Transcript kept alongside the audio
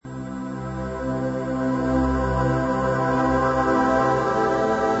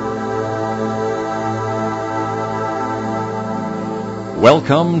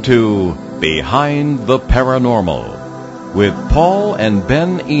Welcome to Behind the Paranormal with Paul and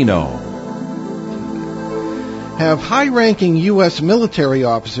Ben Eno. Have high-ranking U.S. military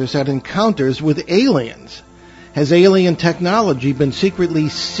officers had encounters with aliens? Has alien technology been secretly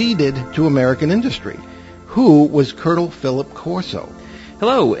ceded to American industry? Who was Colonel Philip Corso?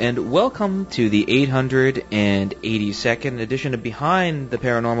 Hello, and welcome to the 882nd edition of Behind the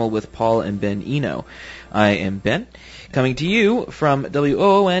Paranormal with Paul and Ben Eno. I am Ben, coming to you from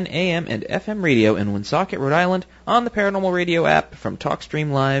WOON AM and FM radio in Woonsocket, Rhode Island, on the Paranormal Radio app from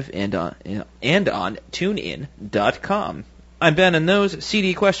TalkStream Live and on TuneIn.com. I'm Ben, and those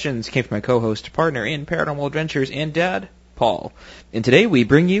CD questions came from my co-host, partner in Paranormal Adventures, and Dad, Paul. And today we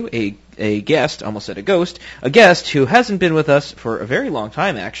bring you a guest, almost said a ghost, a guest who hasn't been with us for a very long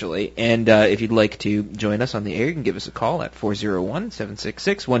time, actually. And if you'd like to join us on the air, you can give us a call at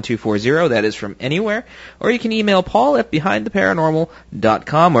 401-766-1240. That is from anywhere. Or you can email Paul at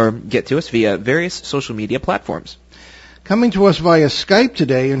behindtheparanormal.com or get to us via various social media platforms. Coming to us via Skype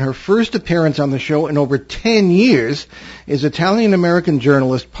today, in her first appearance on the show in over 10 years, is Italian-American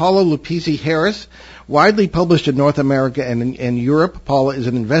journalist Paula Lupisi Harris. Widely published in North America and Europe, Paula is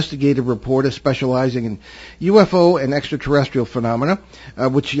an investigative reporter specializing in UFO and extraterrestrial phenomena,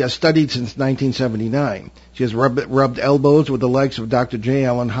 which she has studied since 1979. She has rubbed elbows with the likes of Dr. J.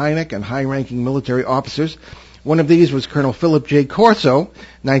 Allen Hynek and high-ranking military officers. One of these was Colonel Philip J. Corso,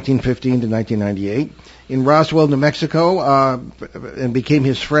 1915 to 1998, in Roswell, New Mexico, and became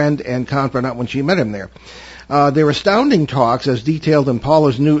his friend and confidant when she met him there. Their astounding talks, as detailed in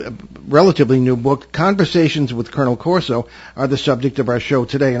Paula's relatively new book, Conversations with Colonel Corso, are the subject of our show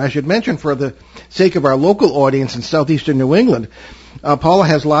today. And I should mention, for the sake of our local audience in southeastern New England, Paula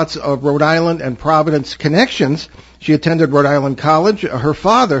has lots of Rhode Island and Providence connections. She attended Rhode Island College. Her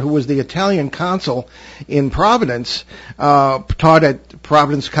father, who was the Italian consul in Providence, taught at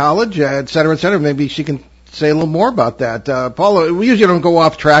Providence College, et cetera, et cetera. Maybe she can say a little more about that. Paula, we usually don't go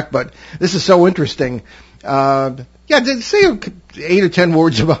off track, but this is so interesting. Say 8 or 10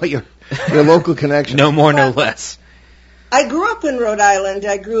 words about your local connection. No more, no less. I grew up in Rhode Island.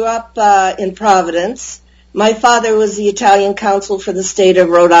 I grew up in Providence. My father was the Italian consul for the state of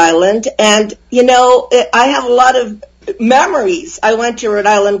Rhode Island. And, I have a lot of memories. I went to Rhode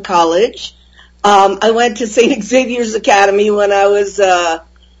Island College. I went to St. Xavier's Academy when I was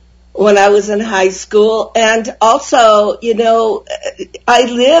in high school. And also, I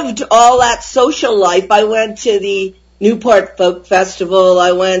lived all that social life. I went to the Newport Folk Festival.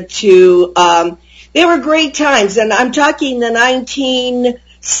 I went to, they were great times. And I'm talking the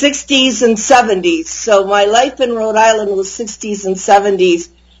 1960s and 70s. So my life in Rhode Island was 60s and 70s.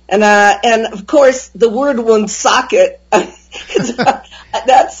 And of course, the word Woonsocket,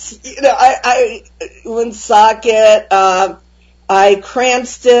 that's, Woonsocket,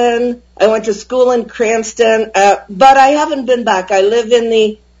 Cranston. I went to school in Cranston, but I haven't been back. I live in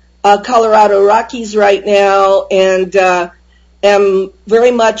the Colorado Rockies right now, and am very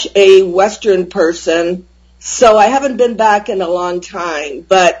much a Western person. So I haven't been back in a long time.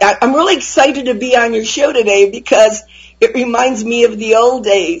 But I'm really excited to be on your show today because it reminds me of the old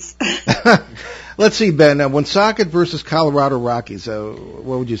days. Let's see, Ben, Woonsocket versus Colorado Rockies.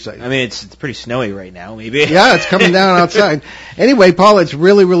 What would you say? I mean, it's pretty snowy right now, maybe. Yeah, it's coming down outside. Anyway, Paul, it's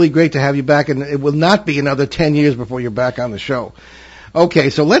really, really great to have you back, and it will not be another 10 years before you're back on the show. Okay,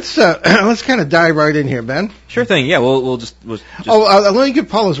 so let's kind of dive right in here, Ben. Sure thing. Yeah, we'll just. Let me give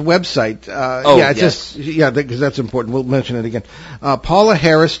Paula's website. Yes. Because that's important. We'll mention it again.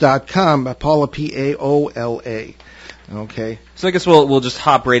 PaulaHarris.com. Paula, Paola. Okay. So I guess we'll just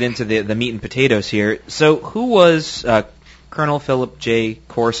hop right into the meat and potatoes here. So who was Colonel Philip J.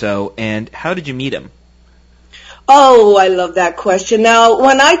 Corso, and how did you meet him? Oh, I love that question. Now,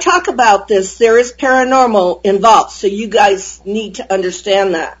 when I talk about this, there is paranormal involved, so you guys need to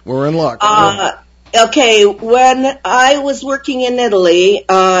understand that. We're in luck. Okay, when I was working in Italy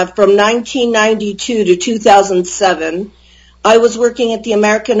from 1992 to 2007, I was working at the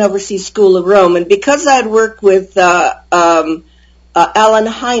American Overseas School of Rome, and because I had worked with Allen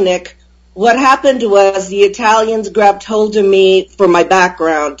Hynek, what happened was the Italians grabbed hold of me for my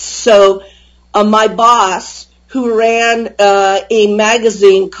background. So my boss, who ran a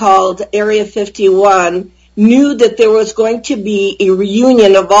magazine called Area 51, knew that there was going to be a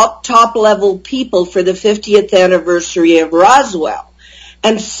reunion of all top-level people for the 50th anniversary of Roswell.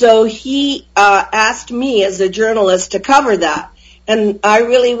 And so he asked me as a journalist to cover that. And I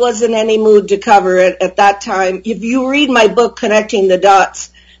really wasn't in any mood to cover it at that time. If you read my book, Connecting the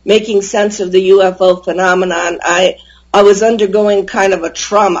Dots, Making Sense of the UFO Phenomenon, I was undergoing kind of a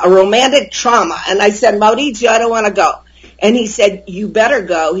romantic trauma. And I said, Maurizio, I don't want to go. And he said, you better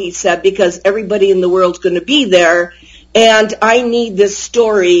go, he said, because everybody in the world's going to be there, and I need this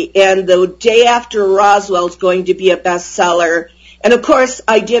story, and the day after Roswell is going to be a bestseller. And, of course,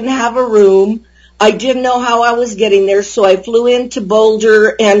 I didn't have a room. I didn't know how I was getting there, so I flew into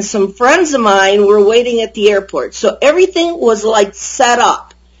Boulder, and some friends of mine were waiting at the airport. So everything was, like, set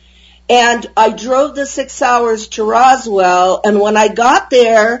up. And I drove the 6 hours to Roswell, and when I got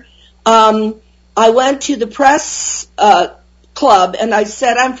there, I went to the press club, and I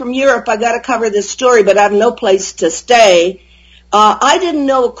said, I'm from Europe, I got to cover this story, but I have no place to stay. I didn't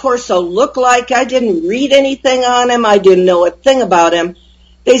know what Corso looked like. I didn't read anything on him. I didn't know a thing about him.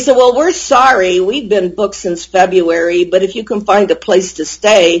 They said, well, we're sorry. We've been booked since February, but if you can find a place to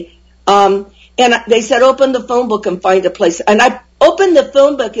stay. And they said, open the phone book and find a place. And I opened the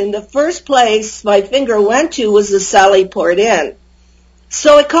phone book, and the first place my finger went to was the Sallyport Inn.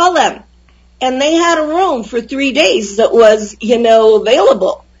 So I called them. And they had a room for 3 days that was,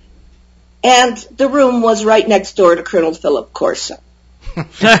 available. And the room was right next door to Colonel Philip Corso.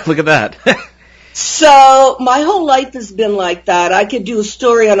 Look at that. So my whole life has been like that. I could do a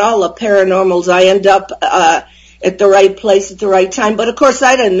story on all the paranormals. I end up at the right place at the right time. But, of course,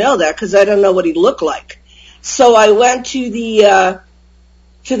 I didn't know that because I didn't know what he looked like. So I went to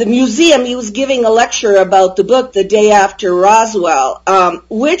the museum. He was giving a lecture about the book The Day After Roswell,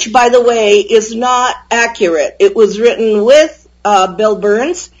 which, by the way, is not accurate. It was written with Bill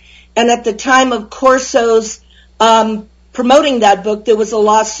Burns, and at the time of Corso's promoting that book, there was a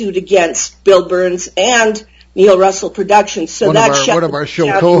lawsuit against Bill Burns and Neil Russell Productions. So one of our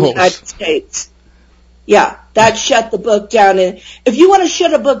show co-hosts in the United States. Yeah, that shut the book down. And if you want to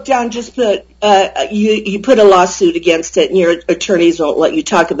shut a book down, just put you put a lawsuit against it, and your attorneys won't let you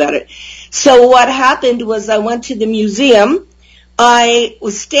talk about it. So what happened was I went to the museum. I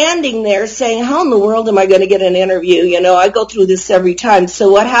was standing there saying, how in the world am I going to get an interview? I go through this every time.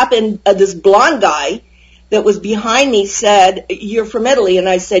 So what happened, this blonde guy that was behind me said, you're from Italy? And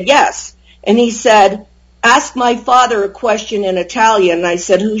I said, yes. And he said, ask my father a question in Italian. And I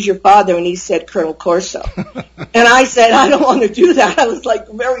said, who's your father? And he said, Colonel Corso. And I said, I don't want to do that. I was like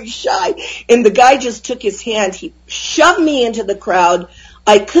very shy. And the guy just took his hand. He shoved me into the crowd.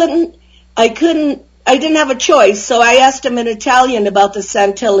 I didn't have a choice. So I asked him in Italian about the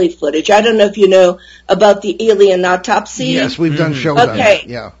Santilli footage. I don't know if you know about the alien autopsy. Yes, we've done shows on that.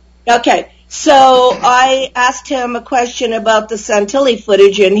 Yeah. Okay. So I asked him a question about the Santilli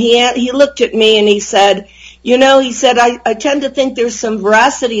footage, and he looked at me and he said, I tend to think there's some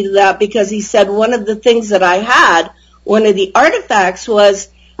veracity to that, because he said one of the things that I had, one of the artifacts was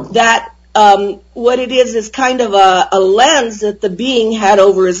that what it is kind of a lens that the being had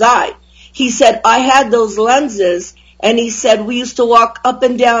over his eye. He said, I had those lenses, and he said we used to walk up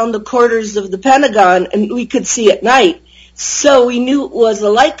and down the corridors of the Pentagon, and we could see at night. So we knew it was a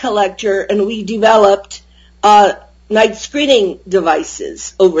light collector, and we developed night screening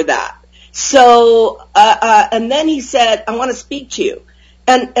devices over that. So, and then he said, I want to speak to you.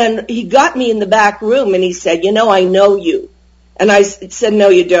 And he got me in the back room, and he said, I know you. And I said, no,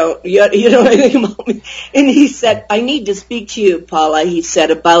 you don't. You don't know anything about me. And he said, I need to speak to you, Paula, he said,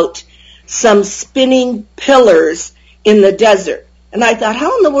 about some spinning pillars in the desert. And I thought,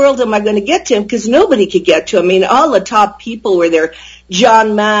 how in the world am I going to get to him? Because nobody could get to him. I mean, all the top people were there.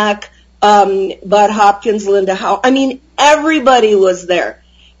 John Mack, Bud Hopkins, Linda Howe. I mean, everybody was there.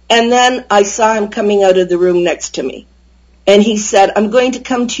 And then I saw him coming out of the room next to me. And he said, I'm going to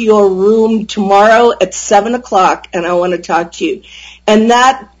come to your room tomorrow at 7 o'clock, and I want to talk to you. And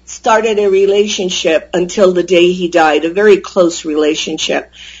that started a relationship until the day he died, a very close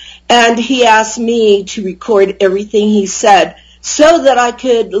relationship. And he asked me to record everything he said, so that I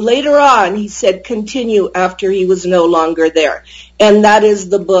could later on, he said, continue after he was no longer there. And that is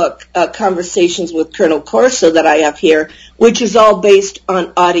the book, Conversations with Colonel Corso, that I have here, which is all based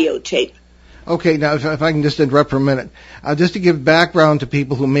on audio tape. Okay, now if I can just interrupt for a minute. Just to give background to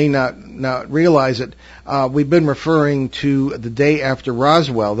people who may not realize it, we've been referring to The Day After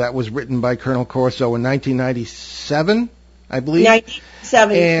Roswell. That was written by Colonel Corso in 1997, I believe.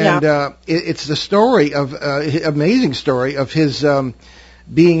 1997, and it's the story of amazing story of his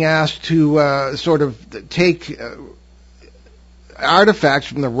being asked to sort of take artifacts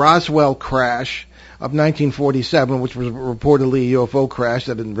from the Roswell crash of 1947, which was reportedly a UFO crash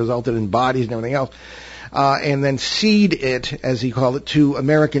that had resulted in bodies and everything else, and then seed it, as he called it, to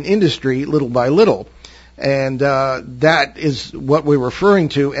American industry little by little. And that is what we're referring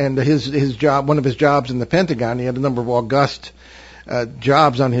to. And his job, one of his jobs in the Pentagon, he had a number of august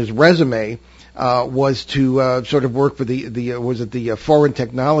jobs on his resume. was to sort of work for the foreign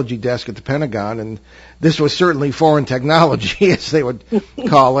technology desk at the Pentagon, and this was certainly foreign technology, as they would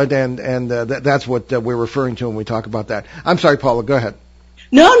call it, and that's what we're referring to when we talk about that. I'm sorry, Paula, go ahead.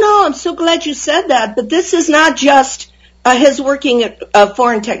 No, I'm so glad you said that, but this is not just his working at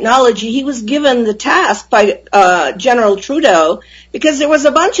foreign technology. He was given the task by General Trudeau, because there was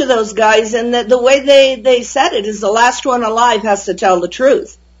a bunch of those guys, and the way they said it is the last one alive has to tell the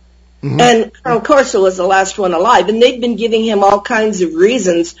truth. Mm-hmm. And Colonel Corso was the last one alive, and they've been giving him all kinds of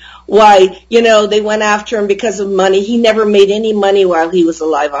reasons why, they went after him because of money. He never made any money while he was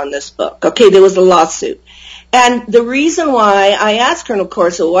alive on this book. Okay, there was a lawsuit. And the reason why I asked Colonel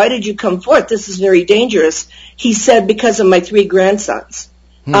Corso, why did you come forth? This is very dangerous. He said, because of my 3 grandsons.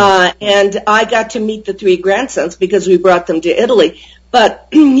 And I got to meet the 3 grandsons because we brought them to Italy. But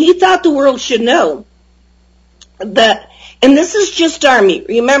he thought the world should know that, and this is just Army.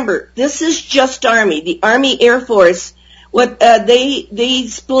 Remember, this is just Army. The Army Air Force, they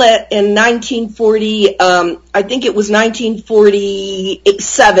split in 1940, I think it was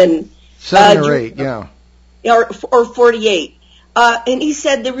 1947. 7 or 8, yeah. Or 48. And he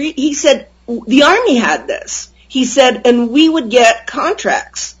said the Army had this. He said, and we would get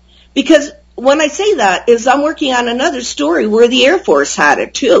contracts. Because when I say that is I'm working on another story where the Air Force had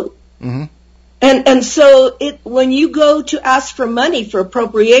it too. Mm-hmm. And so when you go to ask for money for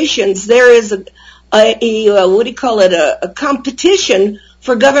appropriations, there is a competition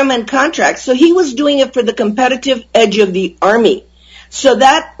for government contracts. So he was doing it for the competitive edge of the Army. So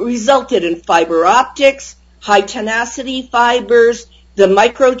that resulted in fiber optics, high tenacity fibers, the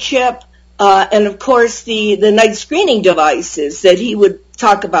microchip, and of course the night screening devices that he would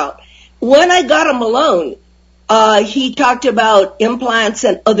talk about. When I got him alone, he talked about implants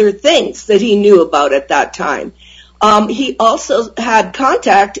and other things that he knew about at that time. He also had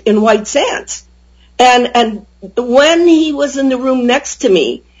contact in White Sands. And when he was in the room next to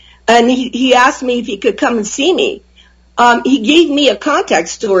me, and he asked me if he could come and see me, he gave me a contact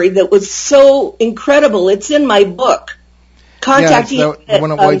story that was so incredible. It's in my book. The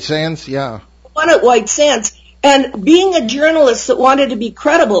one at White Sands, yeah. The one at White Sands. And being a journalist that wanted to be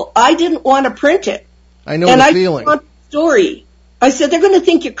credible, I didn't want to print it. I know the feeling. And I want the story. I said, they're going to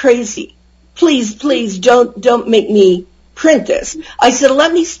think you're crazy. Please, don't make me print this. I said,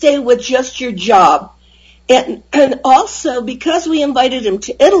 let me stay with just your job. And also, because we invited him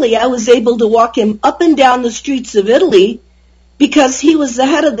to Italy, I was able to walk him up and down the streets of Italy because he was the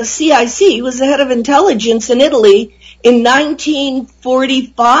head of the CIC. He was the head of intelligence in Italy in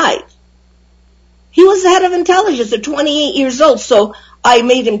 1945. He was the head of intelligence at 28 years old. So I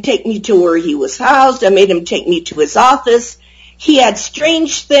made him take me to where he was housed. I made him take me to his office. He had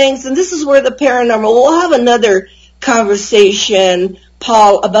strange things, and this is where the paranormal, we'll have another conversation,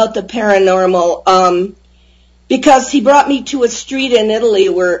 Paul, about the paranormal, because he brought me to a street in Italy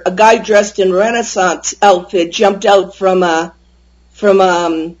where a guy dressed in Renaissance outfit jumped out from a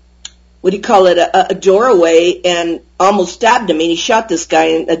doorway and almost stabbed him, and he shot this guy,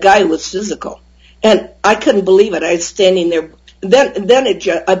 and the guy was physical. And I couldn't believe it. I was standing there. Then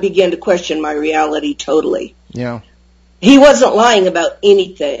I began to question my reality totally. Yeah. He wasn't lying about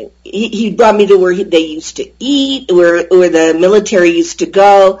anything. He brought me to where they used to eat, where the military used to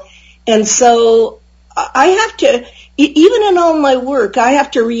go. And so I have to, even in all my work, I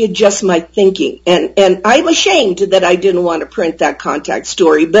have to readjust my thinking. And I'm ashamed that I didn't want to print that contact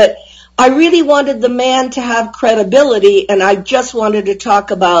story, but I really wanted the man to have credibility, and I just wanted to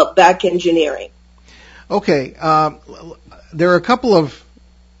talk about back engineering. Okay. There are a couple of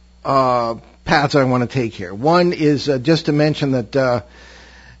paths I want to take here. One is just to mention that,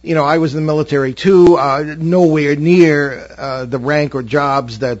 I was in the military too, nowhere near the rank or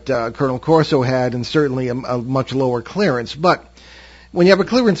jobs that Colonel Corso had, and certainly a much lower clearance. But when you have a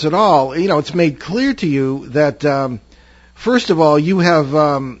clearance at all, it's made clear to you that, first of all, you have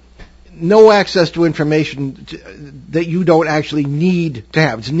no access to information that you don't actually need to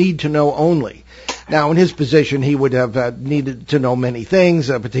have. It's need to know only. Now, in his position, he would have needed to know many things,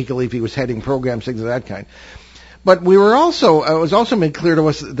 particularly if he was heading programs, things of that kind. But it was also made clear to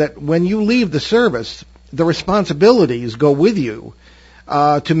us that when you leave the service, the responsibilities go with you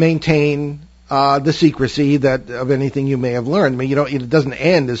to maintain the secrecy of anything you may have learned. I mean, it doesn't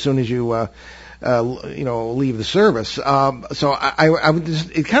end as soon as you leave the service. So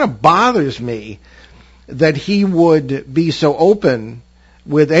it kind of bothers me that he would be so open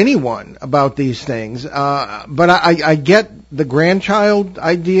with anyone about these things, but I get the grandchild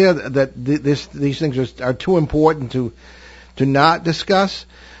idea that these things are too important to not discuss.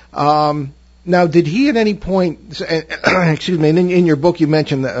 Now, did he at any point, excuse me, in your book you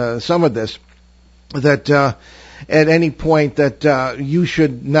mentioned some of this, that at any point that you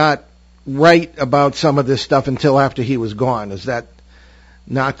should not write about some of this stuff until after he was gone. Is that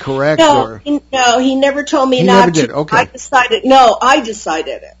not correct? No, he never told me he not never to. Did. Okay. I decided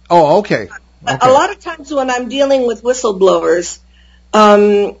it. Oh, okay. A lot of times when I'm dealing with whistleblowers,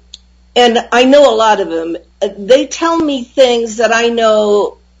 and I know a lot of them, they tell me things that I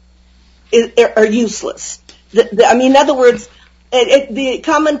know are useless. In other words, the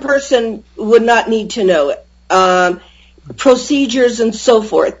common person would not need to know it. Procedures and so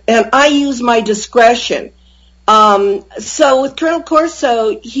forth. And I use my discretion. So with Colonel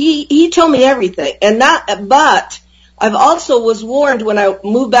Corso, he told me everything. But I've also was warned when I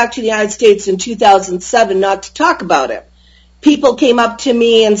moved back to the United States in 2007 not to talk about him. People came up to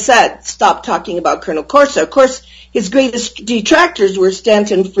me and said, stop talking about Colonel Corso. Of course, his greatest detractors were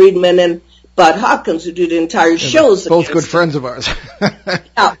Stanton Friedman and Bud Hopkins, who did entire shows. Both good friends of ours.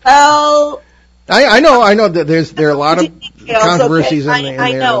 Yeah, well, I know that there are a lot of controversies in there.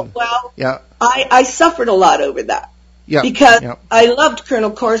 I know. Well, yeah. I suffered a lot over that. Yeah. Because I loved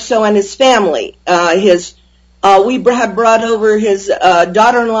Colonel Corso and his family. We had brought over his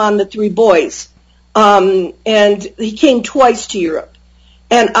daughter-in-law and the 3 boys. And he came twice to Europe.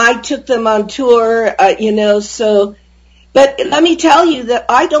 And I took them on tour, so. But let me tell you that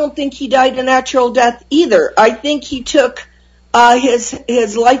I don't think he died a natural death either. I think he took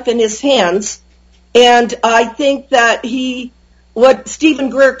his life in his hands. And I think that what Stephen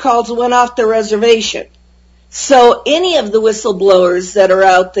Greer calls went off the reservation. So any of the whistleblowers that are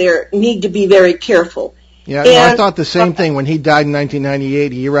out there need to be very careful. Yeah, I thought the same thing when he died in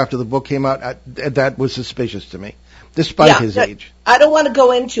 1998, a year after the book came out. That was suspicious to me, despite his age. I don't want to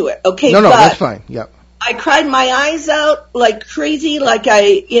go into it. Okay, no, that's fine. Yeah. I cried my eyes out like crazy, like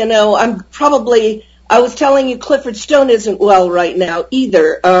I was telling you Clifford Stone isn't well right now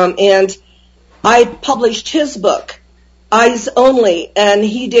either. And I published his book, Eyes Only, and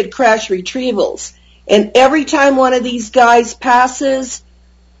he did crash retrievals. And every time one of these guys passes,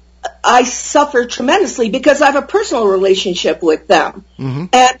 I suffer tremendously because I have a personal relationship with them. Mm-hmm.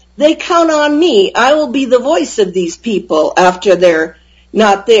 And they count on me. I will be the voice of these people after they're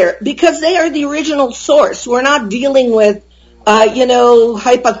not there because they are the original source. We're not dealing with,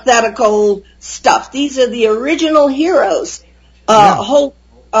 hypothetical stuff. These are the original heroes. I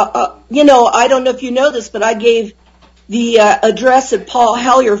don't know if you know this, but I gave the address at Paul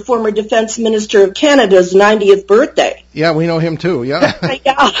Hellyer, former Defense Minister of Canada's 90th birthday. Yeah, we know him too, yeah.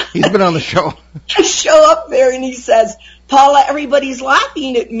 Yeah. He's been on the show. I show up there and he says, Paula, everybody's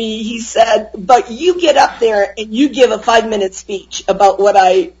laughing at me, he said, but you get up there and you give a 5-minute speech about what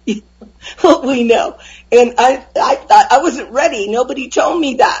we know. And I thought I wasn't ready. Nobody told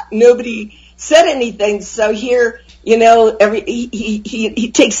me that. Nobody said anything. So here,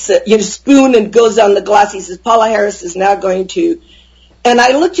 he takes a spoon and goes on the glass. He says, Paula Harris is now going to, and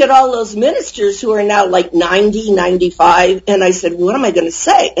I looked at all those ministers who are now like 90, 95, and I said, what am I going to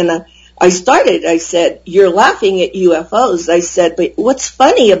say? And I said, you're laughing at UFOs. I said, but what's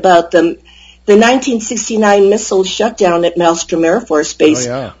funny about them? The 1969 missile shutdown at Malmstrom Air Force Base. Oh,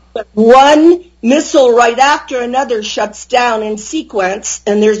 yeah. But one missile right after another shuts down in sequence,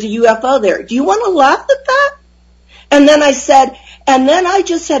 and there's a UFO there. Do you want to laugh at that? And then I said, and then I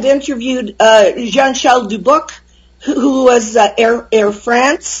just had interviewed Jean-Charles Dubuc, who was Air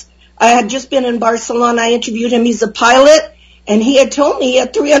France. I had just been in Barcelona. I interviewed him. He's a pilot, and he had told me he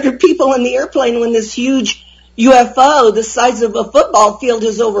had 300 people in the airplane when this huge UFO the size of a football field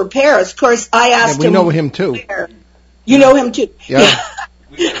is over Paris. Of course, I asked him. We know him too. You know him too. Yeah.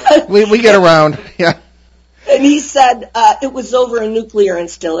 we get around. Yeah. And he said it was over a nuclear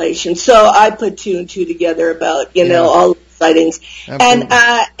installation. So I put 2 and 2 together about all the sightings. Absolutely.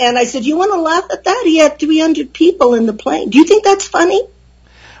 And I said, you want to laugh at that? He had 300 people in the plane. Do you think that's funny?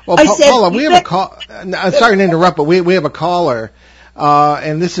 Well, Paula, we have a call. Sorry to interrupt, but we have a caller.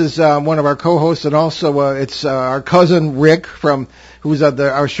 And this is one of our co-hosts, and also it's our cousin Rick who's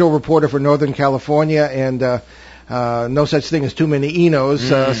our show reporter for Northern California, and no such thing as too many Enos.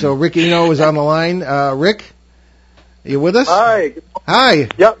 So Rick Eno is on the line. Rick, are you with us? Hi. Hi.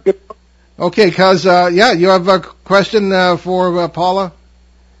 Yep. Good. Okay, cuz you have a question for Paula?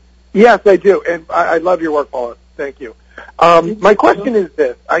 Yes, I do, and I love your work, Paula. Thank you. My question is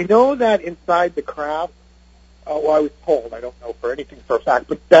this: I know that inside the craft, I was told, I don't know for anything for a fact,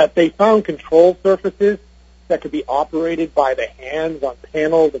 but that they found control surfaces that could be operated by the hands on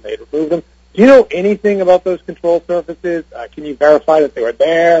panels, and they'd remove them. Do you know anything about those control surfaces? Can you verify that they were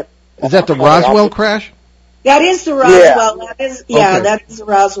there? Is that the Roswell crash? That is the Roswell. Yeah. That is the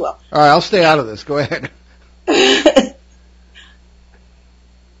Roswell. All right, I'll stay out of this. Go ahead.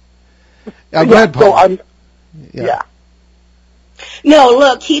 Go ahead, Paul. So yeah. No,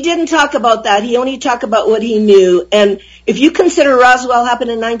 look, he didn't talk about that. He only talked about what he knew. And if you consider Roswell happened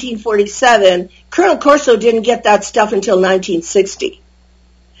in 1947, Colonel Corso didn't get that stuff until 1960.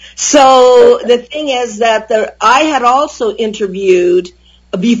 So the thing is that I had also interviewed,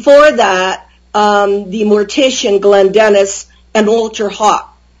 before that, the mortician Glenn Dennis and Walter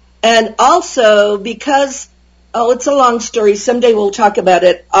Hawk. And also because, it's a long story, someday we'll talk about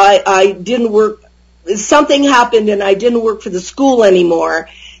it, I didn't work, something happened and I didn't work for the school anymore.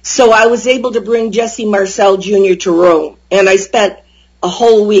 So I was able to bring Jesse Marcel Jr. to Rome. And I spent a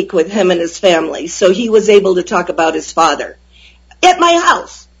whole week with him and his family. So he was able to talk about his father at my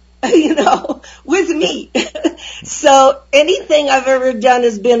house, with me. So anything I've ever done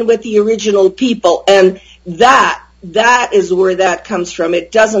has been with the original people. And that is where that comes from.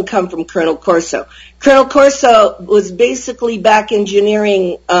 It doesn't come from Colonel Corso. Colonel Corso was basically back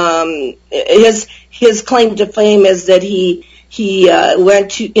engineering. His claim to fame is that he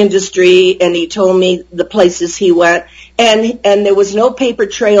went to industry and he told me the places he went, and there was no paper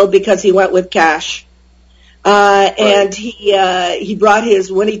trail because he went with cash. And he brought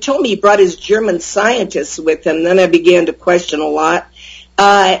when he told me he brought his German scientists with him, then I began to question a lot.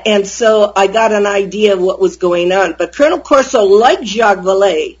 And so I got an idea of what was going on. But Colonel Corso, like Jacques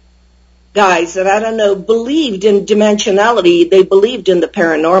Vallée, guys that I don't know, believed in dimensionality. They believed in the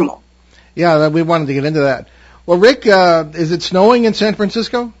paranormal. Yeah, we wanted to get into that. Well, Rick, is it snowing in San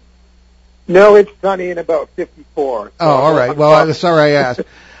Francisco? No, it's sunny and about 54. So all right. Well, sorry I asked.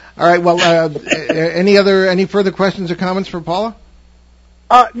 All right. Well, any further questions or comments for Paula?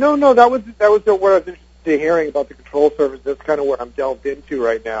 No. That was what I was interested in hearing about the control service. That's kind of what I'm delved into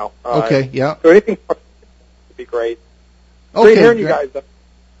right now. Okay. Yeah. So anything would be great. Okay. Great hearing you guys.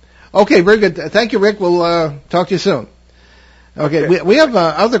 Okay. Very good. Thank you, Rick. We'll talk to you soon. Okay. We have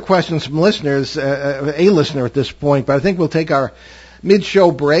other questions from listeners. A listener at this point, but I think we'll take our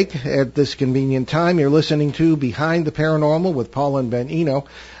mid-show break at this convenient time. You're listening to Behind the Paranormal with Paul and Ben Eno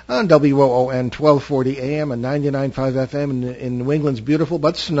on WOON 1240 AM and 99.5 FM in New England's beautiful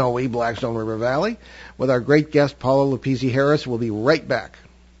but snowy Blackstone River Valley with our great guest, Paula Lupisi Harris. We'll be right back.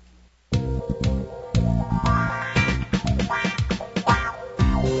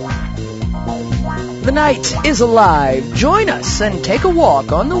 The night is alive. Join us and take a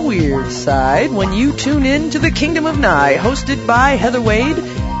walk on the weird side when you tune in to The Kingdom of Nye, hosted by Heather Wade,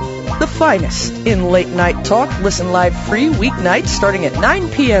 the finest in late night talk. Listen live free weeknights starting at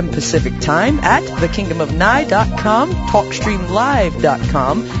 9 p.m. Pacific time at thekingdomofnye.com,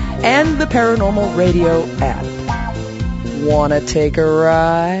 talkstreamlive.com, and the Paranormal Radio app. Wanna take a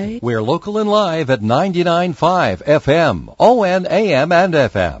ride? We're local and live at 99.5 FM, ON, AM, and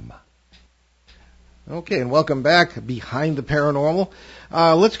FM. Okay, and welcome back, Behind the Paranormal.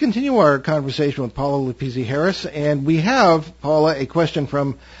 Let's continue our conversation with Paula Lupisi Harris, and we have, Paula, a question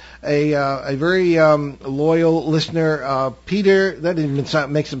from a very loyal listener, Peter. That even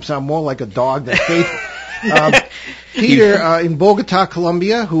makes him sound more like a dog than Faith. Peter in Bogota,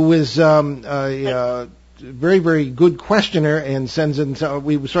 Colombia, who is a very, very good questioner and sends in. So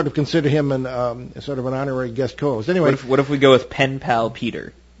we sort of consider him sort of an honorary guest co-host. Anyway, what if we go with Pen Pal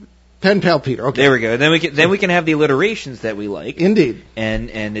Peter? Pen Pal Peter. Okay. There we go. Then we can have the alliterations that we like. Indeed.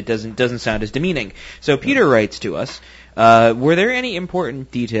 And it doesn't sound as demeaning. So Peter writes to us, were there any important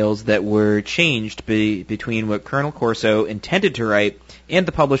details that were changed between what Colonel Corso intended to write and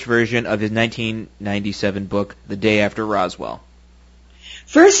the published version of his 1997 book, The Day After Roswell?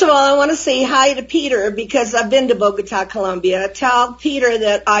 First of all, I want to say hi to Peter because I've been to Bogota, Colombia. Tell Peter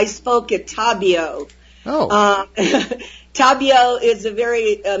that I spoke at Tabio. Oh. Tabio is a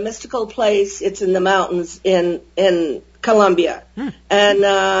very mystical place. It's in the mountains in Colombia. And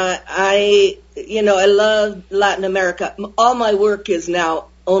I love Latin America. All my work is now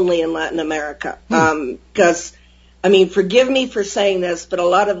only in Latin America. Because, forgive me for saying this, but a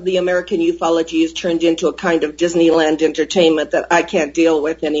lot of the American ufology has turned into a kind of Disneyland entertainment that I can't deal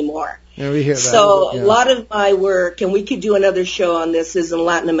with anymore. Yeah, we hear that. So a lot of my work, and we could do another show on this, is in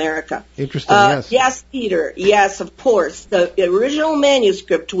Latin America. Interesting, yes. Yes, Peter. Yes, of course. The original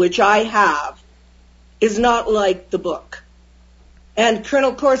manuscript, which I have, is not like the book. And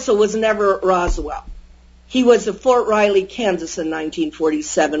Colonel Corso was never at Roswell. He was at Fort Riley, Kansas in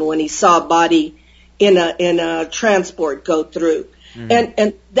 1947 when he saw a body in a transport go through. Mm-hmm.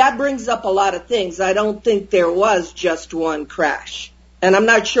 And that brings up a lot of things. I don't think there was just one crash. And I'm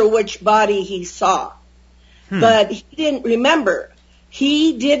not sure which body he saw. But he didn't remember.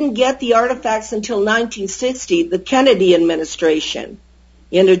 He didn't get the artifacts until 1960, the Kennedy administration,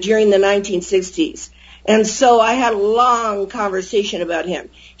 during the 1960s. And so I had a long conversation about him.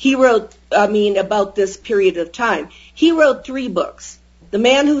 He wrote, about this period of time. He wrote 3 books. The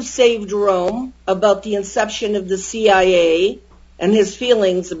Man Who Saved Rome, about the inception of the CIA and his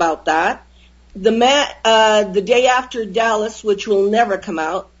feelings about that. The Day After Dallas, which will never come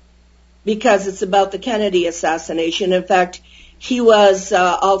out because it's about the Kennedy assassination. In fact, he was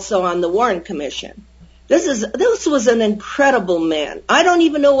also on the Warren Commission. This was an incredible man. I don't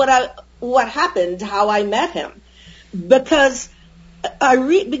even know what happened, how I met him, because I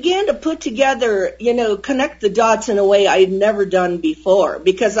began to put together, connect the dots in a way I had never done before,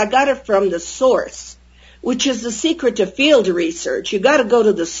 because I got it from the source, which is the secret to field research. You got to go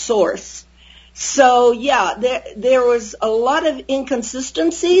to the source. So yeah, there was a lot of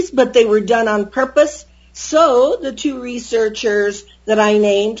inconsistencies, but they were done on purpose. So the 2 researchers that I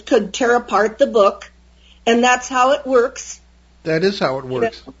named could tear apart the book, and that's how it works. That is how it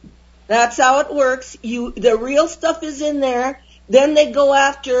works. That's how it works. The real stuff is in there. Then they go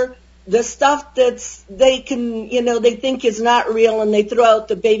after the stuff they think is not real, and they throw out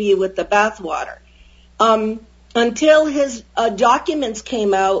the baby with the bathwater. Until his documents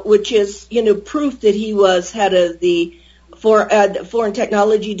came out, which is, proof that he was head of the Foreign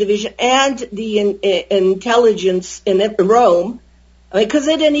Technology Division and the intelligence in Rome, because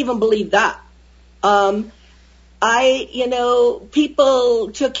they didn't even believe that.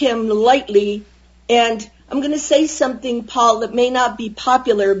 People took him lightly, and I'm going to say something, Paul, that may not be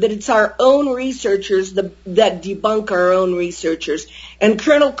popular, but it's our own researchers that debunk our own researchers. And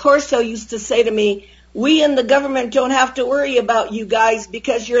Colonel Corso used to say to me, we in the government don't have to worry about you guys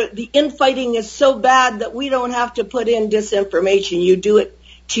because the infighting is so bad that we don't have to put in disinformation. You do it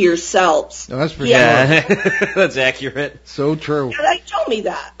to yourselves. No, that's for sure. That's accurate. So true. Yeah, they told me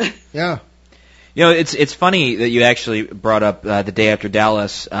that. Yeah. It's funny that you actually brought up the Day After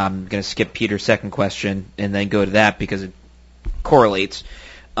Dallas. I'm going to skip Peter's second question and then go to that because it correlates.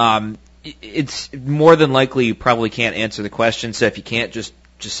 It's more than likely you probably can't answer the question, so if you can't, just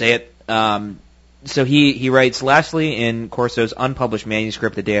say it. So he writes, lastly, in Corso's unpublished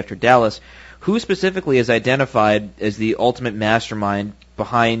manuscript, The Day After Dallas, who specifically is identified as the ultimate mastermind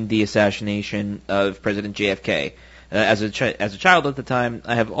behind the assassination of President JFK? As a child at the time,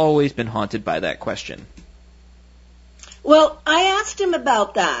 I have always been haunted by that question. Well, I asked him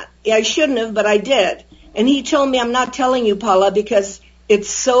about that. I shouldn't have, but I did. And he told me, I'm not telling you, Paula, because it's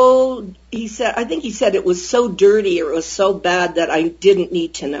so, I think he said it was so dirty or it was so bad that I didn't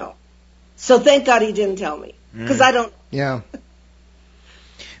need to know. So thank God he didn't tell me, because I don't. Yeah.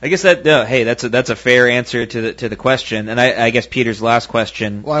 I guess that's a fair answer to the question, and I guess Peter's last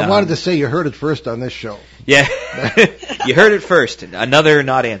question. Well, I wanted to say you heard it first on this show. Yeah, you heard it first. Another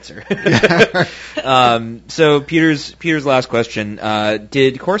not answer. So Peter's last question: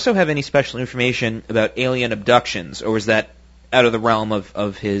 did Corso have any special information about alien abductions, or was that out of the realm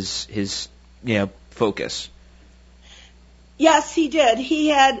of his focus? Yes, he did. He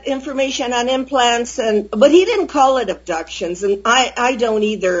had information on implants, but he didn't call it abductions, and I don't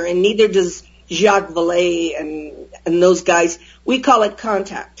either, and neither does Jacques Vallée and those guys. We call it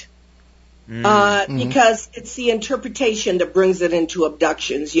contact, because it's the interpretation that brings it into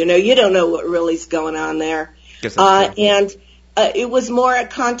abductions. You don't know what really is going on there, and it was more a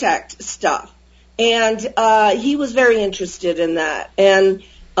contact stuff, and he was very interested in that, and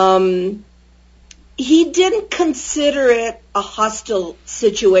he didn't consider it a hostile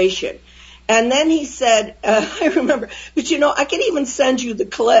situation. And then he said, I remember, but I can even send you the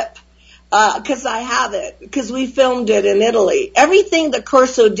clip, because I have it, because we filmed it in Italy. Everything that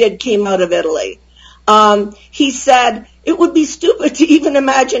Corso did came out of Italy. He said, it would be stupid to even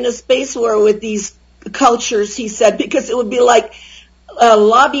imagine a space war with these cultures, he said, because it would be like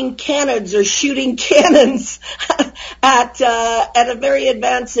lobbing cannons or shooting cannons at a very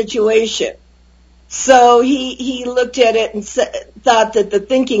advanced situation. So he looked at it and thought that the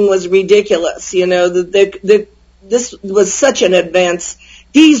thinking was ridiculous. This was such an advance.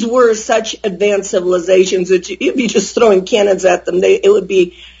 These were such advanced civilizations that you'd be just throwing cannons at them. It would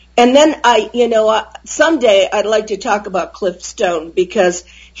be. And then someday I'd like to talk about Cliff Stone, because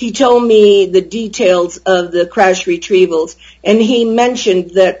he told me the details of the crash retrievals, and he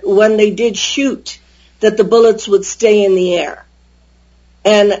mentioned that when they did shoot, that the bullets would stay in the air.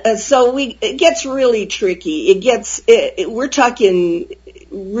 And so it gets really tricky. We're talking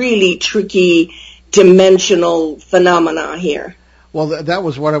really tricky dimensional phenomena here. Well, that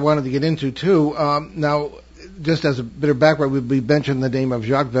was what I wanted to get into too. Now, just as a bit of background, we mentioned the name of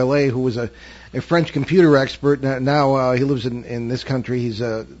Jacques Vallée, who was a French computer expert. Now he lives in this country. He's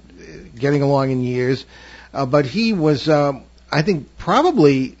getting along in years, but he was, I think,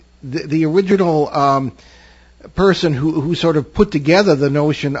 probably the original person who sort of put together the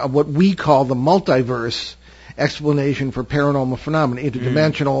notion of what we call the multiverse explanation for paranormal phenomena.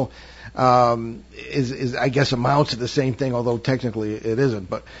 Interdimensional is I guess amounts to the same thing, although technically it isn't.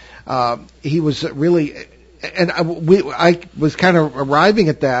 But he was really, and I was kind of arriving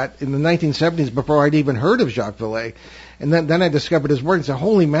at that in the 1970s before I'd even heard of Jacques Vallée, and then I discovered his work and said,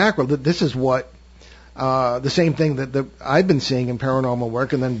 "Holy mackerel! This is what." The same thing that I've been seeing in paranormal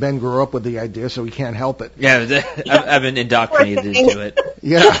work, and then Ben grew up with the idea, so he can't help it. Yeah, I've been indoctrinated into it.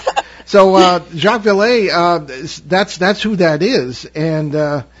 Yeah. So Jacques Vallée, that's who that is, and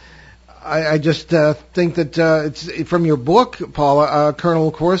I just think that it's from your book, Paula.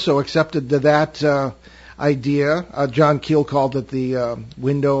 Colonel Corso accepted that idea. John Keel called it the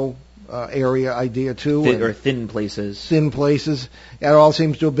window area idea too, Or thin places. Thin places. It all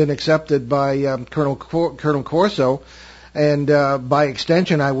seems to have been accepted by Colonel Corso, and by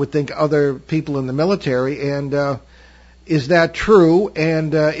extension, I would think other people in the military. And is that true?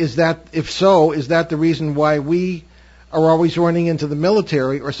 And if so, is that the reason why we are always running into the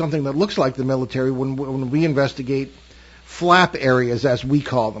military or something that looks like the military when we investigate flap areas, as we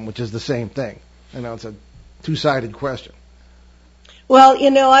call them, which is the same thing? I know it's a two-sided question. Well,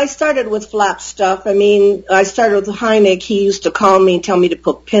 I started with flap stuff. I started with Hynek. He used to call me and tell me to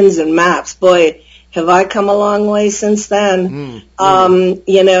put pins in maps. Boy, have I come a long way since then. He'd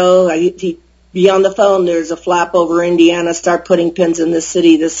be on the phone. There's a flap over Indiana. Start putting pins in this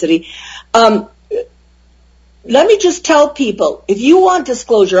city. Let me just tell people, if you want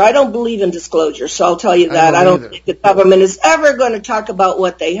disclosure, I don't believe in disclosure, so I'll tell you that. I don't think the government is ever going to talk about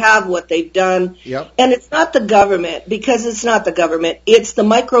what they have, what they've done. Yep. And it's not the government, because it's not the government. It's the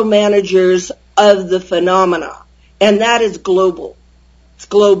micromanagers of the phenomena. And that is global. It's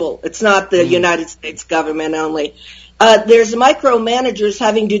global. It's not the United States government only. There's micromanagers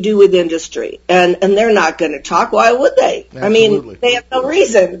having to do with industry, and they're not going to talk. Why would they? Absolutely. They have no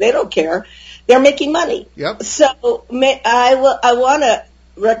reason. They don't care. They're making money. Yep. So I want to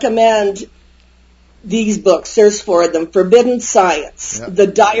recommend these books. There's 4 of them. Forbidden Science, Yep. The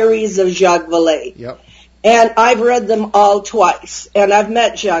Diaries of Jacques Vallée. Yep. And I've read them all twice, and I've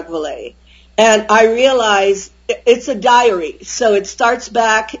met Jacques Vallée. And I realize it's a diary, so it starts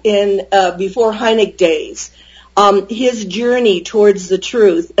back in before Hynek days. His journey towards the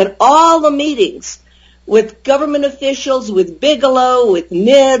truth, and all the meetings with government officials, with Bigelow, with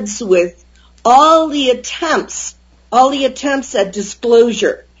NIDS, with all the attempts at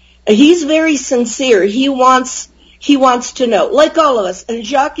disclosure. He's very sincere. He wants to know, like all of us. And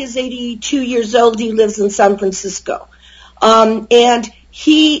Jacques is 82 years old. He lives in San Francisco. And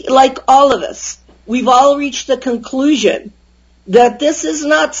he, like all of us, we've all reached the conclusion that this is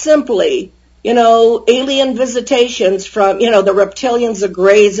not simply, alien visitations from, the reptilians, the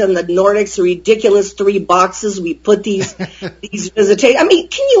Greys, and the Nordics, the ridiculous 3 boxes we put these visitations.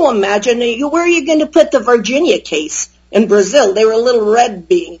 Can you imagine? Where are you going to put the Virginia case in Brazil? They were little red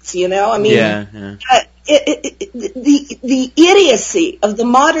beings, Yeah. The idiocy of the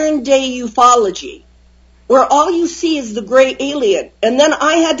modern day ufology, where all you see is the gray alien. And then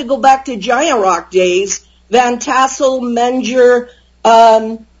I had to go back to Giant Rock days, Van Tassel, Menger,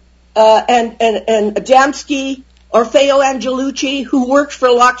 and Adamski, Orfeo Angelucci, who worked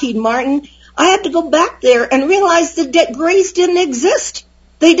for Lockheed Martin. I had to go back there and realize that Greys didn't exist.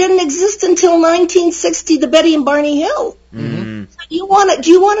 They didn't exist until 1960, the Betty and Barney Hill. Mm-hmm. So do you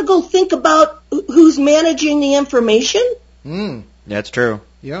want to go think about who's managing the information? That's true.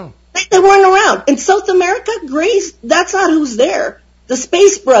 Yeah. They weren't around. In South America, Greys, that's not who's there. The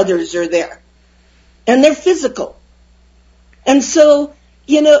Space Brothers are there. And they're physical. And so,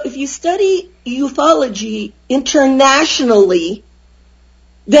 if you study ufology internationally,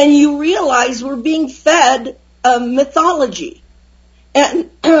 then you realize we're being fed a mythology. And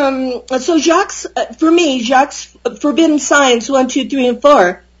so Jacques' Forbidden Science 1, 2, 3, and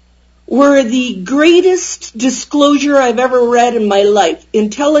 4 were the greatest disclosure I've ever read in my life.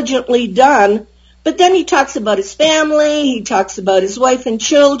 Intelligently done, but then he talks about his family, he talks about his wife and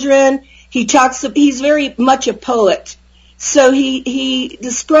children, he's very much a poet. So he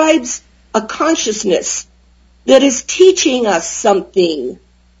describes a consciousness that is teaching us something.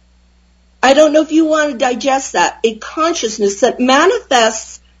 I don't know if you want to digest that. A consciousness that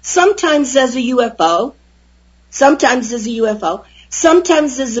manifests sometimes as a UFO, sometimes as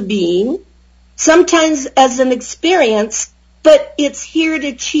a being, sometimes as an experience, but it's here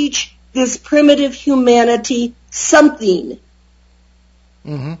to teach this primitive humanity something.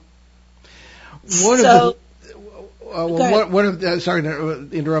 Mm-hmm. Sorry to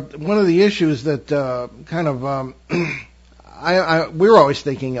interrupt. One of the issues that we're always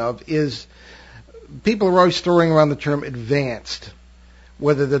thinking of is people are always throwing around the term advanced,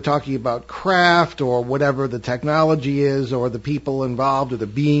 whether they're talking about craft or whatever the technology is or the people involved or the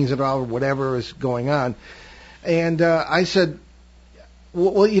beings involved or whatever is going on. And I said,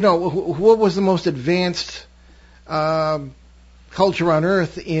 well, you know, what was the most advanced culture on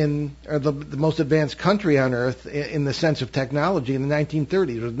Earth or the most advanced country on Earth in the sense of technology in the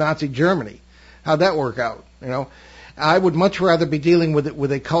 1930s? It was Nazi Germany. How'd that work out? You know, I would much rather be dealing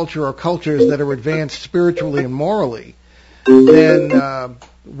with a culture or cultures that are advanced spiritually and morally than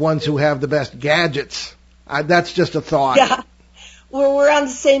ones who have the best gadgets. That's just a thought. Yeah, we're on the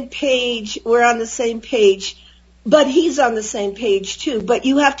same page. We're on the same page. But he's on the same page, too. But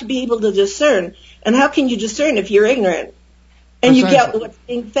you have to be able to discern. And how can you discern if you're ignorant? And you get what's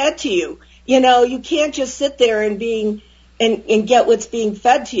being fed to you. You know, you can't just sit there and get what's being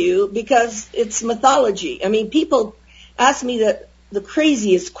fed to you because it's mythology. I mean, people ask me the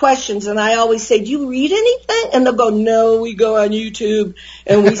craziest questions, and I always say, do you read anything? And they'll go, no, we go on YouTube,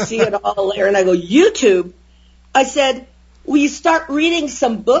 and we see it all there. And I go, YouTube? I said, will you start reading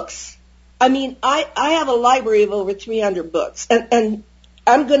some books? I mean, I have a library of over 300 books, and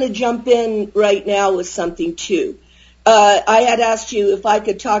I'm going to jump in right now with something, too. I had asked you if I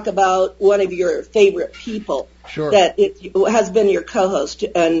could talk about one of your favorite people. Sure. That has been your co-host,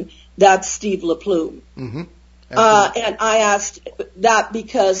 and that's Steve LaPlume. Mm-hmm. And I asked that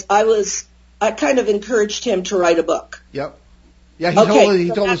because I kind of encouraged him to write a book. Yep. Yeah,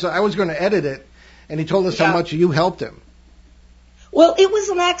 he told us I was going to edit it, and he told us how much you helped him. Well, it was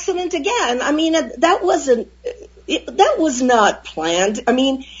an accident again. I mean, that was not planned. I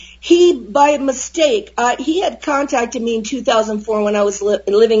mean, he, by mistake, he had contacted me in 2004 when I was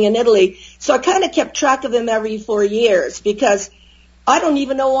living in Italy, so I kind of kept track of him every 4 years because I don't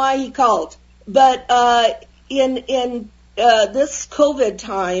even know why he called. But in this COVID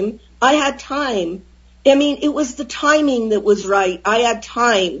time, I had time. I mean, it was the timing that was right. I had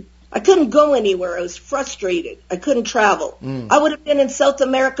time. I couldn't go anywhere. I was frustrated. I couldn't travel. I would have been in South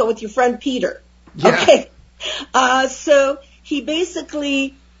America with your friend Peter. Yeah. Okay. So he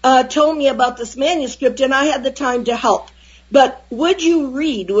basically told me about this manuscript, and I had the time to help. But would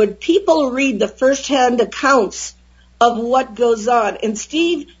people read the first-hand accounts of what goes on? And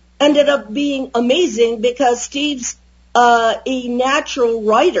Steve ended up being amazing because Steve's a natural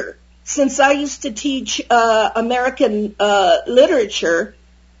writer. Since I used to teach American literature,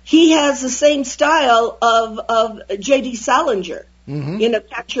 he has the same style of J.D. Salinger, you know,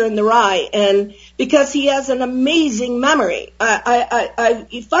 Catcher in the Rye, and because he has an amazing memory. I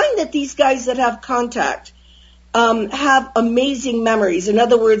find that these guys that have contact have amazing memories. In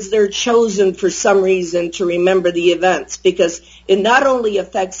other words, they're chosen for some reason to remember the events because it not only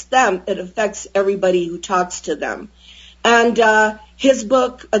affects them, it affects everybody who talks to them. And his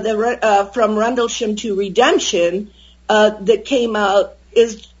book, From Rendlesham to Redemption, that came out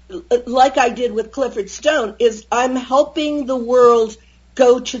is, like I did with Clifford Stone, is I'm helping the world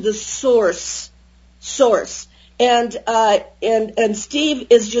go to the source. And Steve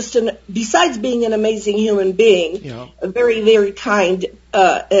is just besides being an amazing human being, a very, very kind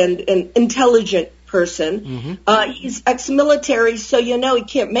and intelligent person. He's ex-military, so you know he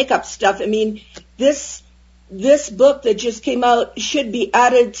can't make up stuff. I mean, this book that just came out should be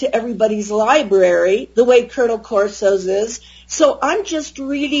added to everybody's library, the way Colonel Corso's is. So I'm just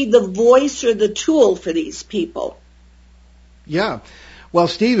really the voice or the tool for these people. Yeah. Well,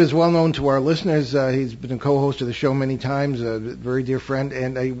 Steve is well known to our listeners. He's been a co-host of the show many times, a very dear friend,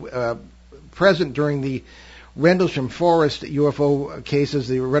 and present during the Rendlesham Forest UFO cases,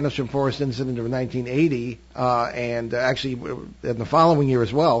 the Rendlesham Forest incident of 1980, and actually in the following year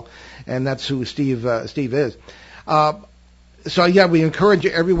as well. And that's who Steve is. So yeah, we encourage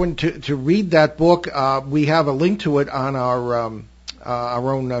everyone to read that book. We have a link to it on our own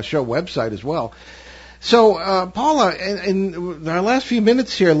show website as well. So Paula, in our last few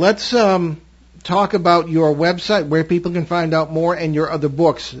minutes here, let's talk about your website, where people can find out more, and your other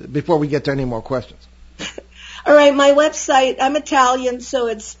books before we get to any more questions. All right, my website, I'm Italian, so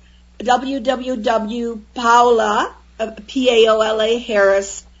it's www.paola, Paola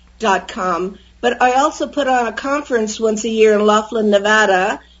Harris.com. But I also put on a conference once a year in Laughlin,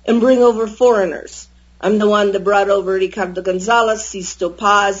 Nevada, and bring over foreigners. I'm the one that brought over Ricardo Gonzalez, Sisto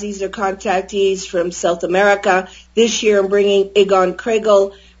Paz. These are contactees from South America. This year I'm bringing Egon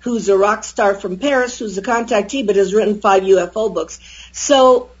Kregel, who's a rock star from Paris, who's a contactee, but has written 5 UFO books.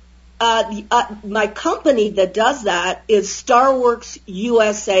 So my company that does that is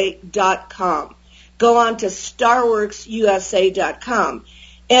StarWorksUSA.com. Go on to StarWorksUSA.com.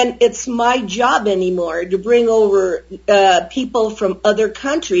 And it's my job anymore to bring over people from other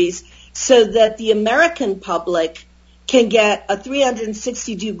countries so that the American public can get a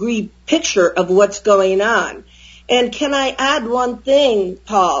 360-degree picture of what's going on. And can I add one thing,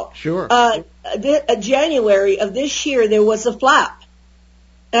 Paul? Sure. January of this year, there was a flap.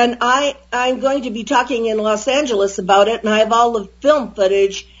 And I'm going to be talking in Los Angeles about it, and I have all the film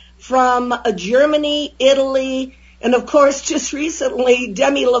footage from Germany, Italy, and of course, just recently,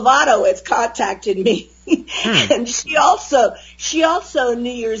 Demi Lovato has contacted me. And she also New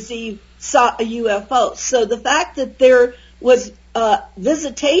Year's Eve saw a UFO. So the fact that there was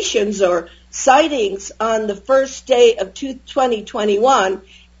visitations or sightings on the first day of 2021,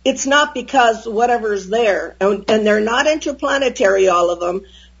 it's not because whatever's there, and they're not interplanetary, all of them.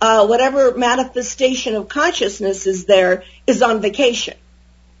 Whatever manifestation of consciousness is there is on vacation.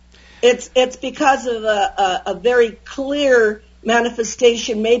 It's because of a very clear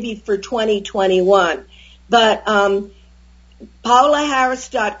manifestation, maybe for 2021. But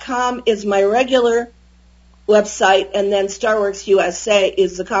PaulaHarris.com is my regular website, and then Starworks USA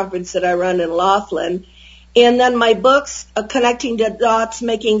is the conference that I run in Laughlin. And then my books, Connecting the Dots,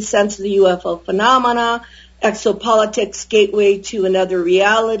 Making Sense of the UFO Phenomena, Exopolitics, Gateway to Another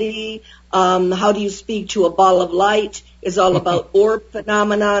Reality, How Do You Speak to a Ball of Light, is all about orb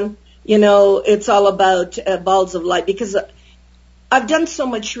phenomenon. You know, it's all about balls of light, because I've done so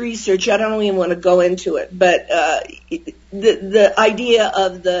much research, I don't even want to go into it, but the idea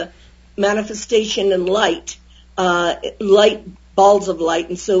of the manifestation in light, balls of light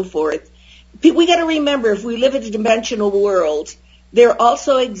and so forth. We got to remember, if we live in a dimensional world, there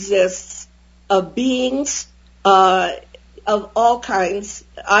also exists beings of all kinds.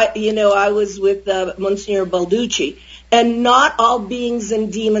 I was with Monsignor Balducci, and not all beings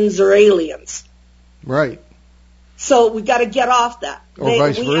and demons are aliens. Right. So we got to get off that. Or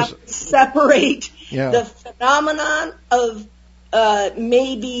vice versa. We have to separate the phenomenon of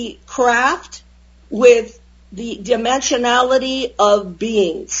maybe craft with the dimensionality of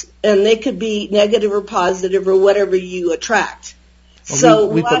beings, and they could be negative or positive or whatever you attract. Well, so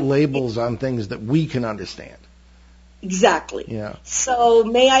we put labels on things that we can understand. Exactly. Yeah. So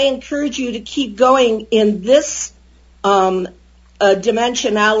may I encourage you to keep going in this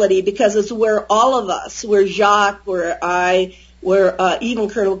dimensionality, because it's where all of us, where Jacques, where I, where even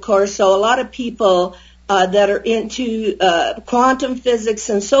Colonel Corso, a lot of people that are into quantum physics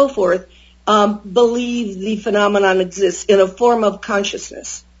and so forth, believe the phenomenon exists in a form of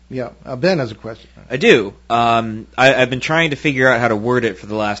consciousness. Yeah. Ben has a question. I do. I've been trying to figure out how to word it for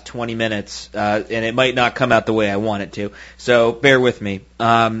the last 20 minutes, and it might not come out the way I want it to. So bear with me.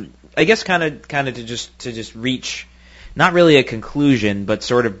 I guess kind of to just reach, not really a conclusion, but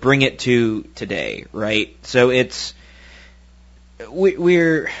sort of bring it to today, right? So there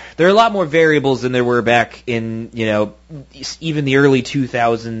are a lot more variables than there were back in, even the early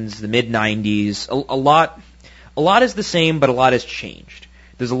 2000s, the mid 90s. A lot is the same, but a lot has changed.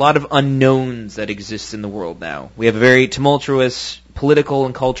 There's a lot of unknowns that exist in the world now. We have a very tumultuous political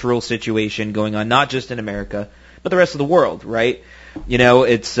and cultural situation going on, not just in America, but the rest of the world, right?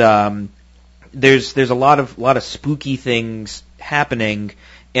 It's there's a lot of spooky things happening,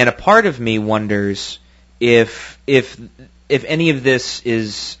 and a part of me wonders if any of this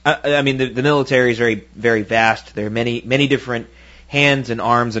is, the military is very, very vast. There are many different hands and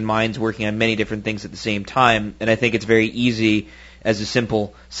arms and minds working on many different things at the same time, and I think it's very easy as a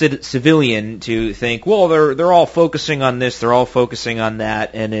simple civilian to think, well, they're all focusing on this, they're all focusing on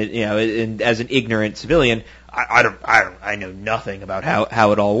that, and and as an ignorant civilian, I know nothing about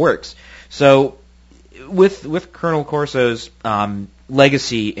how it all works. So, with Colonel Corso's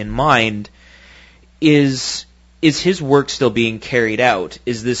legacy in mind, is his work still being carried out?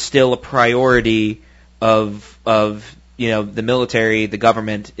 Is this still a priority of the military, the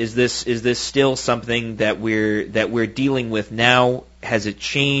government? Is this still something that we're dealing with now? Has it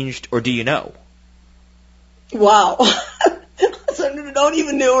changed, or do you know? Wow. So I don't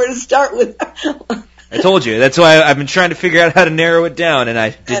even know where to start with. I told you. That's why I've been trying to figure out how to narrow it down, and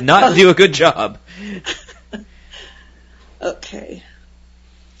I did not do a good job. Okay.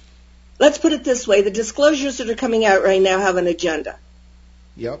 Let's put it this way. The disclosures that are coming out right now have an agenda.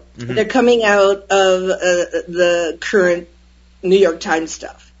 Yep. Mm-hmm. They're coming out of the current New York Times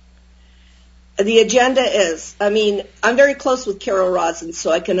stuff. The agenda is, I'm very close with Carol Rosin,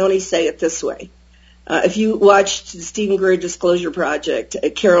 so I can only say it this way. If you watched the Stephen Greer Disclosure Project,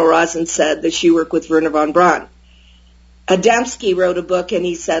 Carol Rosin said that she worked with Werner von Braun. Adamski wrote a book, and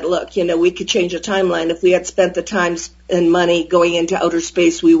he said, look, we could change the timeline. If we had spent the time and money going into outer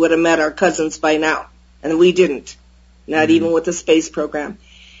space, we would have met our cousins by now. And we didn't, not even with the space program.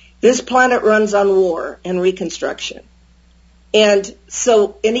 This planet runs on war and reconstruction. And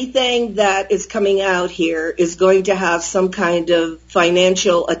so anything that is coming out here is going to have some kind of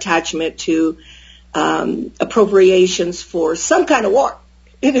financial attachment to appropriations for some kind of war.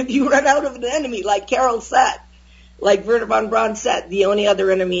 And if you run out of an enemy, like Carol said, like Wernher von Braun said, the only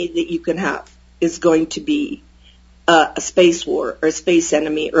other enemy that you can have is going to be a space war or a space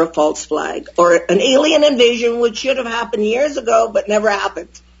enemy or a false flag or an alien invasion, which should have happened years ago but never happened.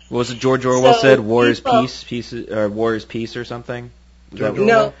 What was it George Orwell said? War is peace, war is peace or something?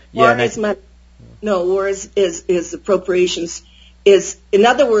 No, war is appropriations. In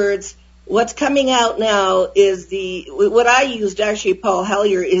other words, what's coming out now is what I used, actually, Paul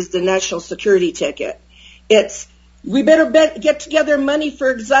Hellyer, is the national security ticket. It's, we better get together money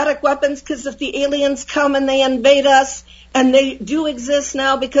for exotic weapons, because if the aliens come and they invade us, and they do exist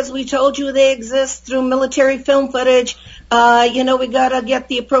now because we told you they exist through military film footage, we gotta get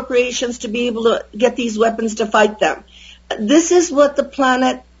the appropriations to be able to get these weapons to fight them. This is what the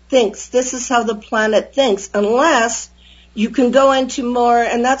planet thinks. This is how the planet thinks, unless you can go into more,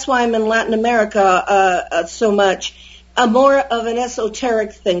 and that's why I'm in Latin America so much, more of an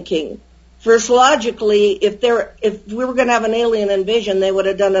esoteric thinking. First, logically, if we were going to have an alien invasion, they would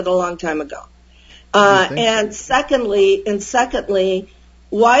have done it a long time ago. And secondly,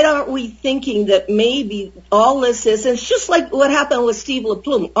 why aren't we thinking that maybe all this is, and it's just like what happened with Steve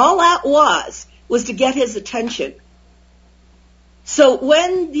LaPlume. All that was to get his attention. So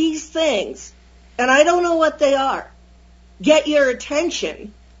when these things, and I don't know what they are, get your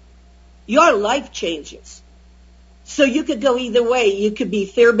attention, your life changes. So you could go either way. You could be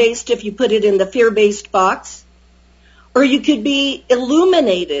fear-based if you put it in the fear-based box, or you could be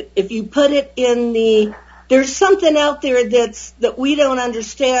illuminated if you put it in there's something out there that we don't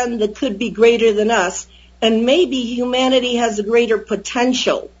understand that could be greater than us, and maybe humanity has a greater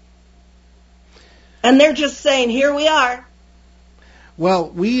potential. And they're just saying, here we are.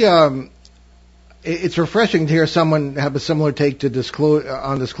 Well, it's refreshing to hear someone have a similar take to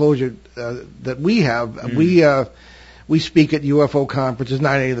disclosure that we have. Mm. We speak at UFO conferences,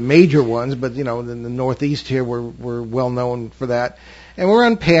 not any of the major ones, but in the Northeast here, we're well known for that. And we're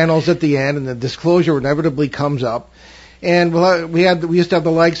on panels at the end, and the disclosure inevitably comes up. And we used to have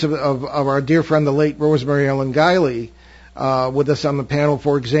the likes of our dear friend, the late Rosemary Ellen Guiley, with us on the panel,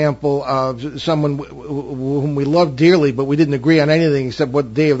 for example, someone whom we loved dearly, but we didn't agree on anything except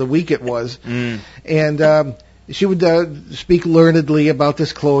what day of the week it was. Mm. And she would speak learnedly about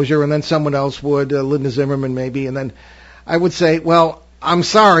disclosure, and then someone else would, Linda Zimmerman maybe, and then I would say, well, I'm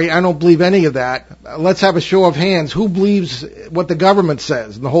sorry, I don't believe any of that. Let's have a show of hands. Who believes what the government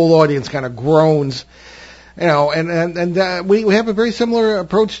says? And the whole audience kind of groans. And we have a very similar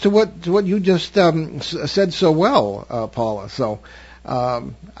approach to what you just said so well, Paula. So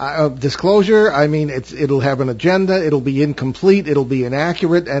disclosure, I mean, it'll have an agenda, it'll be incomplete, it'll be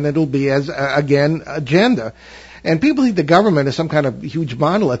inaccurate, and it'll be agenda. And people think the government is some kind of huge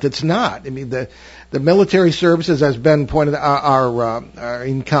monolith. It's not. I mean, the military services, as Ben pointed out, are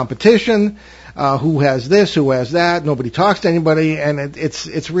in competition. Who has this? Who has that? Nobody talks to anybody, and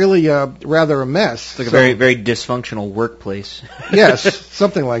it's really rather a mess. It's like a very, very dysfunctional workplace. Yes,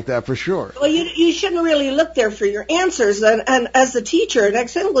 something like that for sure. Well, you shouldn't really look there for your answers. And as a teacher, an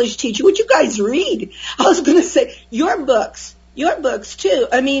ex-English teacher, would you guys read? I was going to say your books too.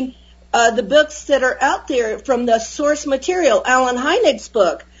 I mean, the books that are out there from the source material, Alan Hynek's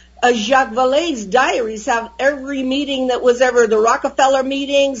book. Jacques Vallée's diaries have every meeting that was ever, the Rockefeller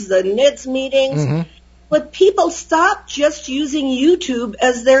meetings, the NITS meetings. Mm-hmm. But people stop just using YouTube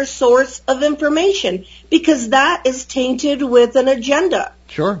as their source of information, because that is tainted with an agenda.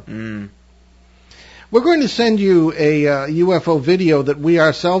 Sure. Mm. We're going to send you a UFO video that we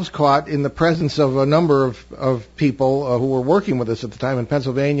ourselves caught in the presence of a number of people who were working with us at the time in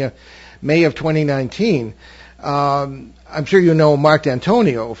Pennsylvania, May of 2019. I'm sure you know Mark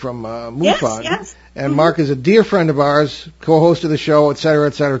D'Antonio from MUFON. Yes. And mm-hmm. Mark is a dear friend of ours, co-host of the show, et cetera,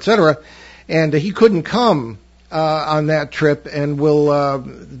 et cetera, et cetera. And he couldn't come on that trip and will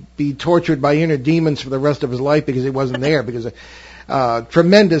be tortured by inner demons for the rest of his life because he wasn't there. Because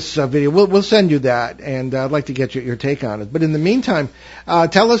tremendous video. We'll send you that, and I'd like to get your take on it. But in the meantime,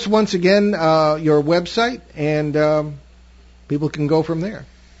 tell us once again your website, and people can go from there.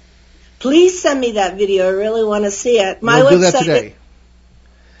 Please send me that video. I really want to see it. My website do that today.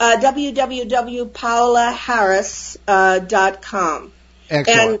 www.paulaharris.com.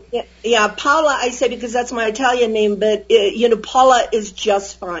 Excellent. And yeah, Paula, I say because that's my Italian name, but Paula is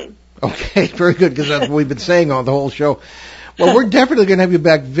just fine. Okay, very good, because that's what we've been saying on the whole show. Well, we're definitely going to have you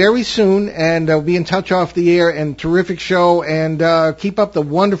back very soon, and we'll be in touch off the air. And terrific show, and keep up the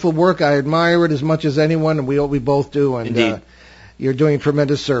wonderful work. I admire it as much as anyone, and we both do. And Indeed. You're doing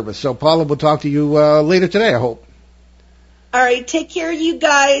tremendous service. So, Paula, we'll talk to you later today, I hope. All right, take care of you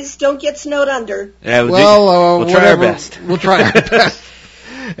guys. Don't get snowed under. Yeah, We'll try our best. We'll try our best.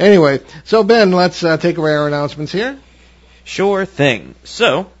 Anyway, so Ben, let's take away our announcements here. Sure thing.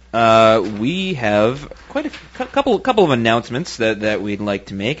 So, we have quite a couple of announcements that we'd like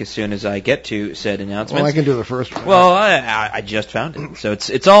to make as soon as I get to said announcements. Well, I can do the first one. Well, I just found it, so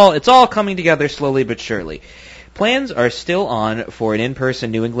it's all coming together slowly but surely. Plans are still on for an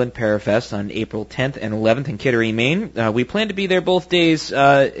in-person New England Parafest on April 10th and 11th in Kittery, Maine. We plan to be there both days,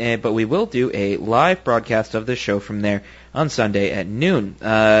 but we will do a live broadcast of the show from there on Sunday at noon.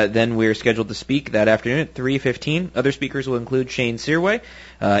 Then we're scheduled to speak that afternoon at 3:15. Other speakers will include Shane Searway,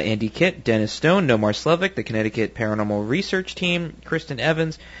 Andy Kitt, Dennis Stone, Nomar Slevik, the Connecticut Paranormal Research Team, Kristen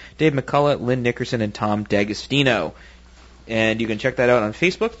Evans, Dave McCullough, Lynn Nickerson, and Tom D'Agostino. And you can check that out on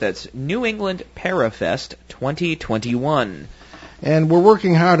Facebook. That's New England Parafest 2021. And we're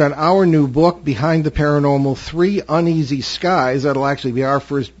working hard on our new book, Behind the Paranormal, 3 Uneasy Skies. That'll actually be our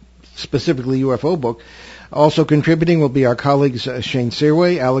first specifically UFO book. Also contributing will be our colleagues Shane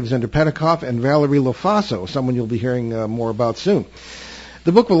Searway, Alexander Petikoff, and Valerie Lofaso, someone you'll be hearing more about soon.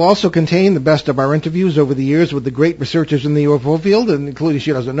 The book will also contain the best of our interviews over the years with the great researchers in the UFO field, and including,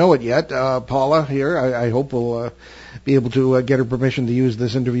 she doesn't know it yet, Paula here, I hope will be able to get her permission to use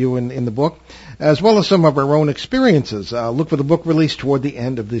this interview in the book, as well as some of our own experiences. Look for the book release toward the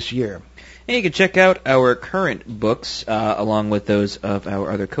end of this year. And you can check out our current books, along with those of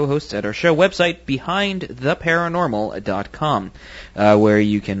our other co-hosts at our show website, BehindTheParanormal.com, where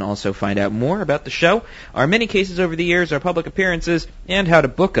you can also find out more about the show, our many cases over the years, our public appearances, and how to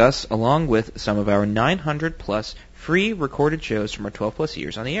book us, along with some of our 900-plus free recorded shows from our 12-plus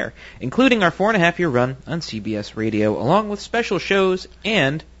years on the air, including our 4.5-year run on CBS Radio, along with special shows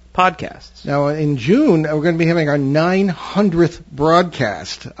and podcasts. Now, in June, we're going to be having our 900th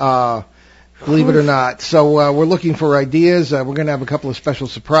broadcast. Believe it or not. So we're looking for ideas. We're going to have a couple of special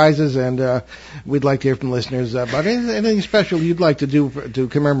surprises, and we'd like to hear from listeners about anything special you'd like to do to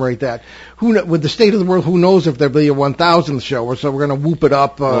commemorate that. With the state of the world, who knows if there'll be a 1,000th show, or so we're going to whoop it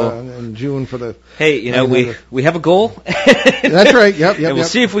up in June for the... Hey, we have a goal. That's right. Yep. And we'll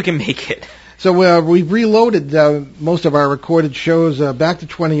see if we can make it. So we've reloaded most of our recorded shows back to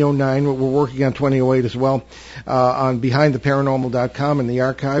 2009. We're working on 2008 as well on BehindTheParanormal.com in the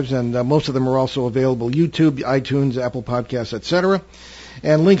archives, and most of them are also available YouTube, iTunes, Apple Podcasts, etc.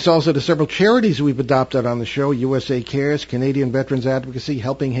 And links also to several charities we've adopted on the show: USA Cares, Canadian Veterans Advocacy,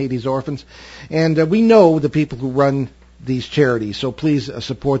 Helping Haiti's Orphans, and we know the people who run these charities, so please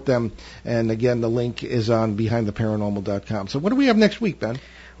support them. And again, the link is on BehindTheParanormal.com. So what do we have next week, Ben?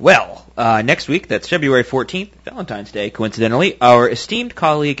 Well, next week, that's February 14th, Valentine's Day, coincidentally, our esteemed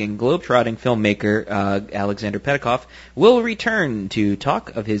colleague and globe-trotting filmmaker, Alexander Petikoff, will return to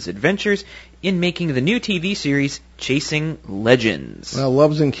talk of his adventures in making the new TV series, Chasing Legends. Well,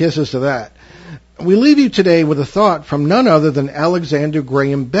 loves and kisses to that. We leave you today with a thought from none other than Alexander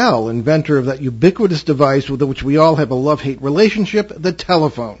Graham Bell, inventor of that ubiquitous device with which we all have a love-hate relationship, the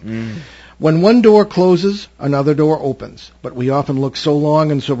telephone. When one door closes, another door opens. But we often look so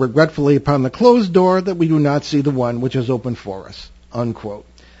long and so regretfully upon the closed door that we do not see the one which is open for us. Unquote.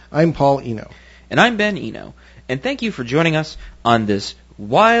 I'm Paul Eno. And I'm Ben Eno. And thank you for joining us on this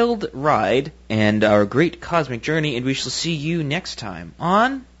wild ride and our great cosmic journey. And we shall see you next time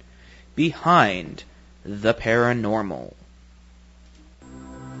on Behind the Paranormal.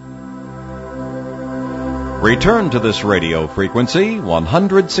 Return to this radio frequency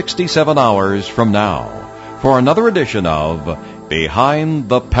 167 hours from now for another edition of Behind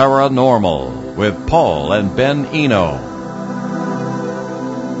the Paranormal with Paul and Ben Eno.